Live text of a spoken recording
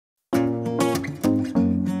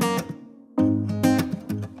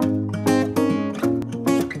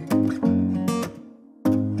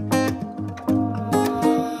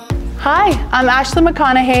Hi, I'm Ashley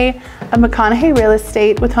McConaughey of McConaughey Real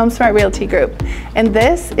Estate with HomeSmart Realty Group, and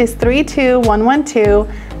this is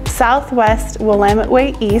 32112 Southwest Willamette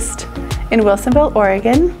Way East in Wilsonville,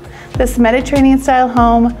 Oregon. This Mediterranean-style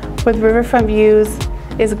home with riverfront views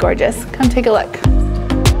is gorgeous. Come take a look.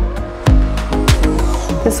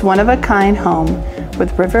 This one-of-a-kind home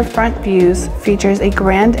with riverfront views features a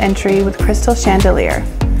grand entry with crystal chandelier,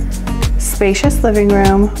 spacious living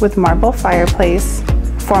room with marble fireplace,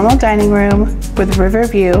 formal dining room with river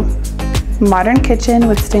view, modern kitchen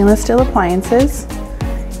with stainless steel appliances,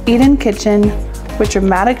 eat-in kitchen with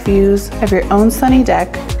dramatic views of your own sunny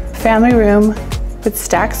deck, family room with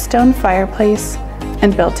stacked stone fireplace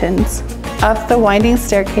and built-ins. Up the winding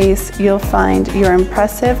staircase, you'll find your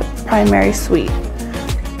impressive primary suite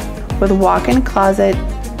with walk-in closet,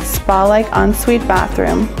 spa-like ensuite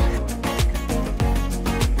bathroom,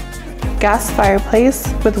 gas fireplace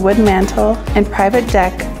with wood mantle and private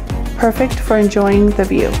deck, perfect for enjoying the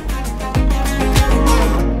view.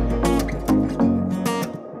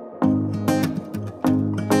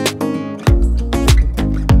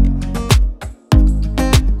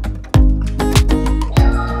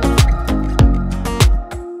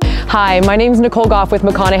 Hi, my name is Nicole Goff with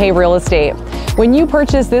McConaughey Real Estate. When you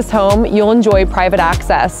purchase this home, you'll enjoy private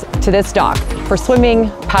access to this dock for swimming,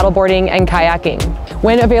 paddleboarding, and kayaking.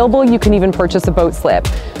 When available, you can even purchase a boat slip.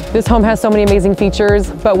 This home has so many amazing features,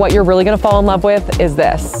 but what you're really going to fall in love with is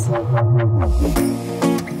this.